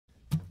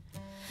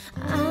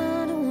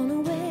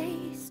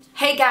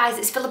Hey guys,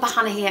 it's Philippa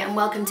Hanna here and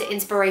welcome to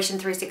Inspiration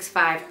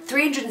 365,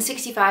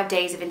 365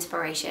 days of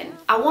inspiration.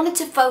 I wanted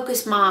to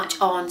focus March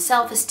on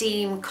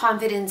self-esteem,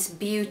 confidence,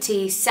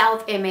 beauty,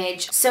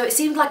 self-image, so it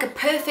seemed like a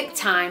perfect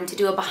time to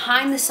do a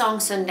behind the song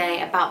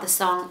Sunday about the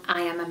song I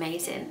Am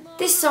Amazing.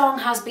 This song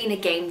has been a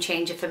game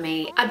changer for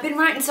me. I'd been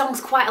writing songs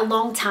quite a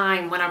long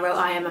time when I wrote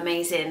I Am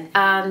Amazing,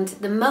 and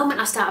the moment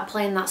I started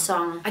playing that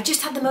song, I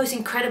just had the most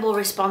incredible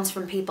response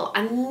from people.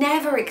 I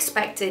never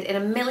expected in a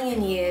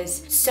million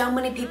years so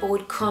many people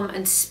would come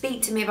and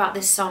speak to me about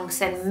this song,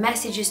 send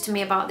messages to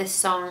me about this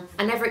song.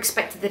 I never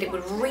expected that it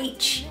would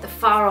reach the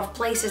far off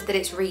places that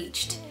it's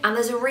reached. And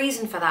there's a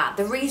reason for that.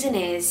 The reason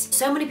is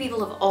so many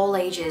people of all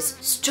ages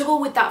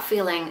struggle with that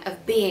feeling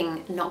of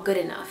being not good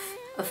enough,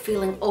 of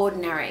feeling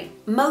ordinary.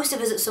 Most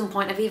of us at some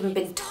point have even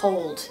been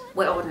told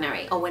we're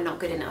ordinary or we're not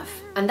good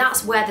enough. And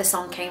that's where the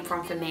song came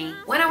from for me.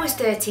 When I was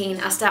 13,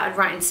 I started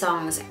writing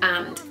songs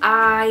and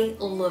I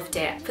loved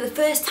it. For the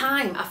first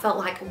time, I felt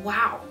like,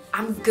 wow,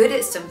 I'm good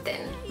at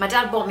something. My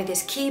dad bought me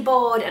this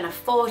keyboard and a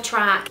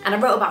 4-track, and I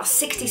wrote about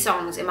 60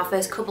 songs in my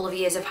first couple of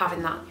years of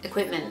having that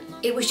equipment.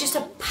 It was just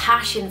a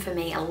passion for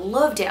me. I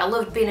loved it. I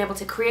loved being able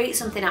to create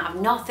something out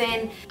of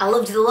nothing. I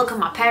loved the look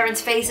on my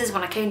parents' faces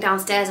when I came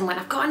downstairs and went,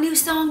 I've got a new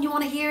song, you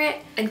want to hear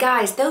it? And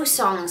guys, those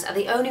songs are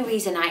the only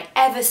reason I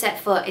ever set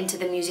foot into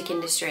the music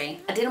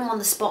industry. I didn't want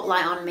the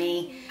spotlight on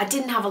me. I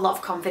didn't have a lot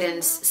of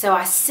confidence, so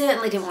I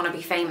certainly didn't want to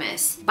be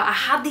famous. But I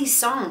had these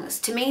songs.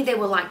 To me, they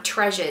were like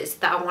treasures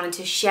that I wanted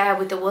to share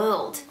with the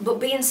world. But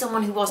being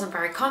someone who wasn't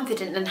very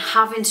confident and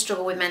having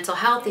struggled with mental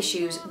health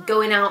issues,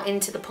 going out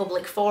into the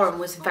public forum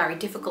was very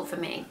difficult for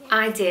me.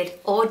 I did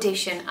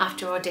audition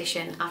after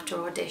audition after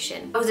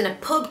audition. I was in a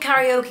pub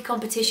karaoke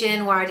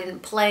competition where I didn't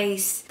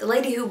place. The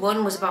lady who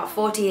won was about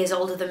 40 years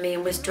older than me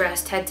and was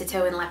dressed head to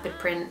toe in leopard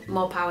print.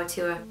 More power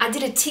to her. I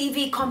did a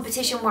TV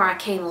competition where I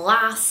came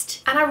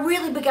last, and I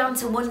really began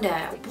to wonder,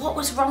 what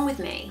was wrong with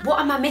me? What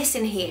am I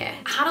missing here?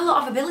 I had a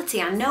lot of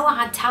ability. I know I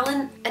had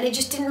talent, and it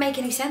just didn't make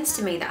any sense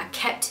to me that I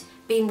kept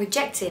being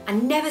rejected. I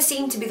never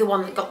seemed to be the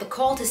one that got the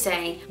call to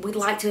say, we'd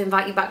like to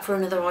invite you back for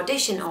another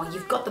audition, or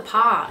you've got the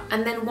part.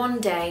 And then one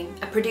day,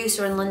 a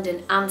producer in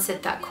London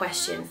answered that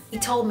question. He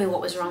told me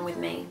what was wrong with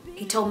me.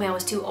 He told me I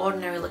was too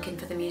ordinary looking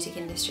for the music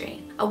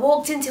industry. I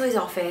walked into his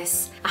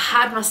office, I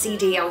had my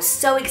CD, I was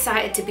so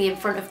excited to be in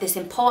front of this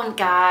important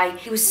guy.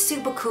 He was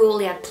super cool,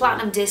 he had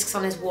platinum discs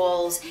on his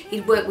walls,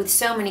 he'd worked with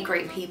so many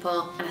great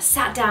people. And I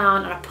sat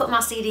down and I put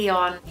my CD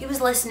on. He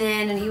was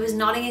listening and he was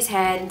nodding his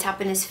head and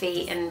tapping his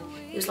feet, and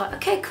he was like,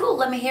 okay, cool,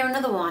 let me hear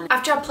another one.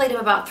 After I played him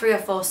about 3 or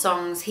 4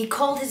 songs, he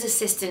called his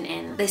assistant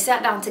in. They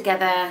sat down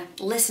together,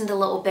 listened a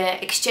little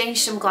bit,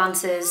 exchanged some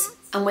glances,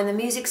 and when the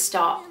music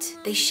stopped,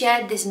 they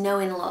shared this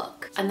knowing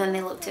look, and then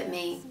they looked at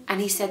me, and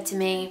he said to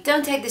me,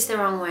 don't take this the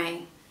wrong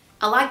way.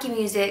 I like your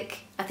music,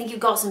 I think you've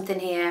got something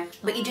here,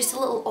 but you're just a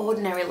little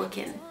ordinary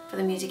looking for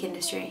the music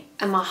industry.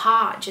 And my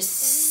heart just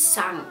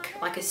sank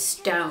like a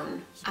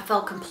stone. I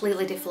felt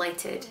completely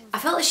deflated. I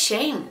felt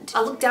ashamed.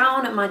 I looked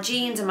down at my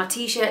jeans and my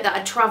t-shirt that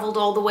I'd travelled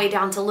all the way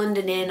down to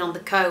London in on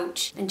the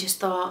coach and just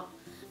thought,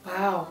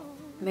 wow,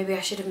 maybe I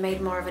should have made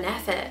more of an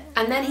effort.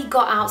 And then he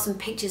got out some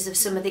pictures of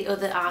some of the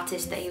other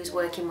artists that he was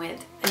working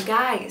with. And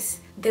guys,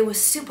 they were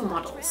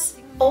supermodels.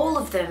 All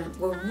of them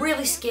were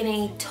really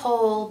skinny,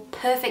 tall,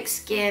 perfect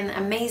skin,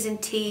 amazing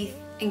teeth,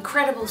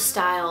 incredible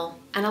style.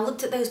 And I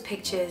looked at those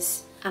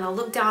pictures and I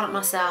looked down at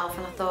myself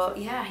and I thought,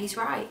 yeah, he's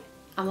right.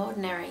 I'm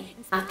ordinary.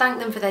 I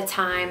thanked them for their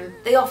time.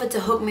 They offered to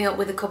hook me up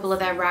with a couple of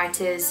their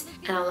writers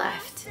and I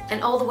left.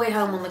 And all the way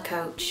home on the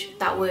coach,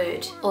 that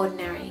word,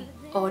 ordinary,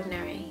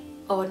 ordinary,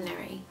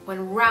 ordinary, went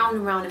round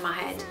and round in my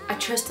head. I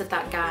trusted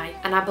that guy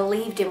and I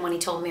believed him when he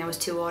told me I was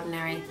too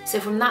ordinary. So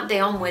from that day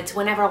onwards,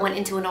 whenever I went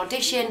into an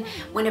audition,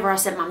 whenever I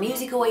sent my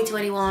music away to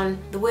anyone,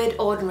 the word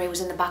ordinary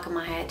was in the back of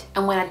my head.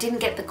 And when I didn't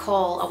get the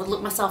call, I would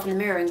look myself in the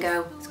mirror and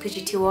go, it's because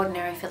you're too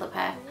ordinary,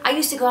 Philippa. I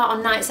used to go out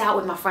on nights out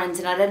with my friends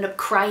and I'd end up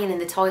crying in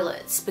the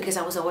toilets because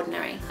I was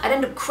ordinary. I'd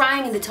end up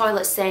crying in the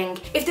toilets saying,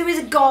 if there is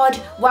a God,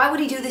 why would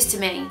he do this to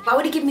me? Why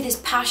would he give me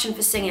this passion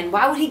for singing?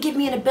 Why would he give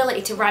me an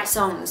ability to write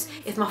songs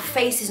if my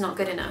face is not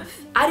good enough?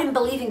 I didn't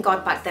believe in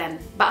God back then,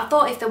 but I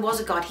thought if there was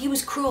a God, he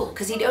was cruel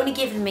because he'd only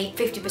given me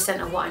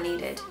 50% of what I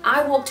needed.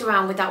 I walked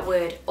around with that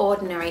word,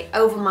 ordinary,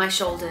 over my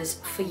shoulders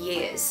for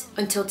years,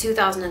 until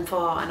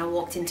 2004 and I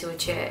walked into a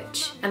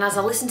church. And as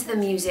I listened to the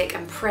music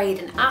and prayed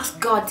and asked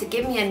God to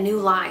give me a new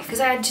life,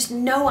 because I had just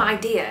no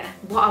idea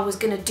what I was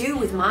going to do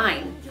with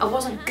mine. I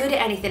wasn't good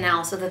at anything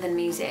else other than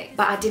music,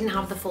 but I didn't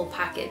have the full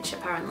package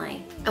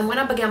apparently. And when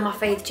I began my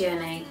faith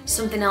journey,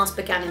 something else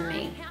began in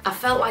me. I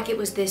felt like it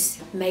was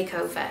this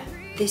makeover.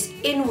 this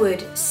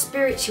inward,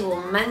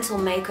 spiritual, mental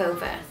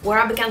makeover where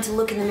I began to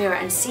look in the mirror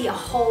and see a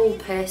whole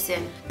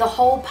person, the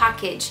whole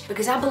package,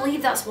 because I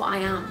believe that's what I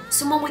am.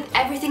 Someone with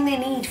everything they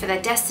need for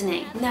their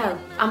destiny. No,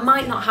 I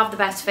might not have the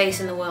best face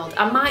in the world.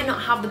 I might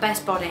not have the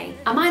best body.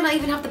 I might not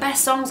even have the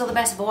best songs or the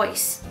best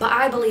voice. But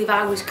I believe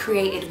I was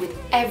created with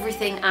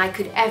everything I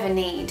could ever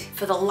need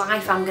for the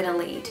life I'm gonna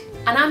lead.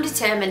 And I'm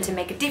determined to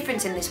make a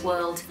difference in this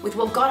world with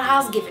what God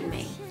has given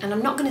me. And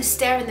I'm not going to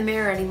stare in the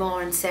mirror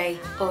anymore and say,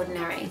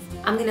 ordinary.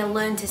 I'm going to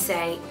learn to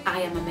say,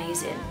 I am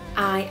amazing.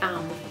 I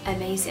am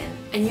amazing.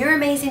 And you're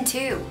amazing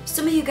too.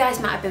 Some of you guys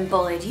might have been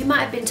bullied. You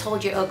might have been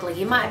told you're ugly.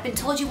 You might have been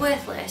told you're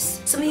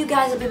worthless. Some of you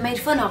guys have been made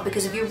fun of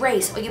because of your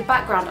race or your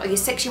background or your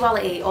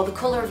sexuality or the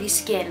colour of your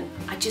skin.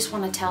 I just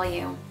want to tell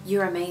you,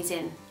 you're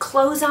amazing.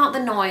 Close out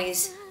the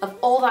noise of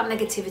all that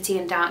negativity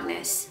and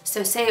darkness.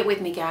 So say it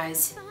with me,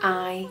 guys.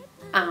 I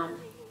am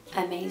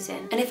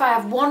amazing. And if I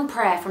have one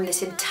prayer from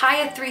this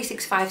entire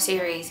 365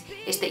 series,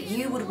 it's that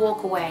you would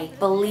walk away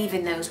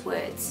believing those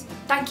words.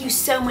 Thank you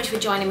so much for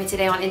joining me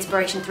today on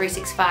Inspiration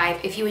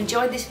 365. If you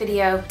enjoyed this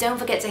video, don't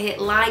forget to hit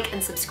like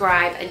and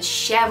subscribe and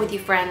share with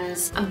your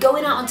friends. I'm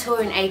going out on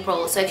tour in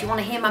April, so if you want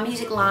to hear my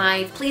music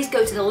live, please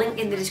go to the link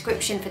in the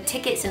description for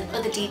tickets and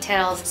other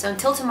details. So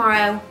until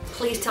tomorrow,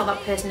 please tell that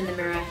person in the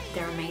mirror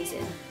they're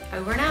amazing.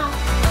 Over and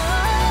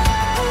out.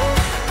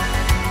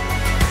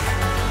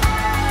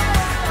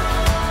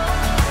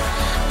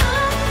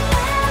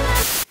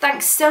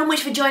 Thanks so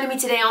much for joining me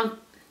today on...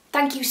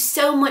 Thank you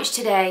so much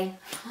today.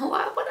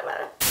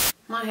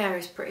 My hair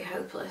is pretty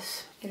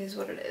hopeless. It is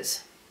what it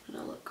is. And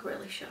I look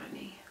really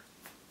shiny.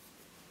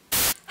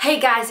 Hey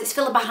guys, it's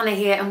Philippa Hanna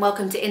here and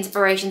welcome to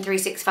Inspiration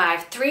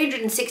 365.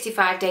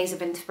 365 days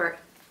of inspiration.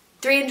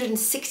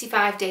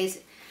 365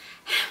 days...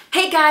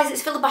 Hey guys,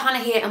 it's Philippa Hanna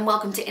here and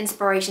welcome to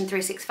Inspiration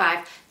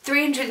 365.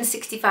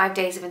 365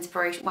 days of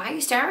inspiration. Why are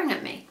you staring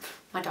at me?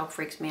 My dog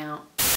freaks me out.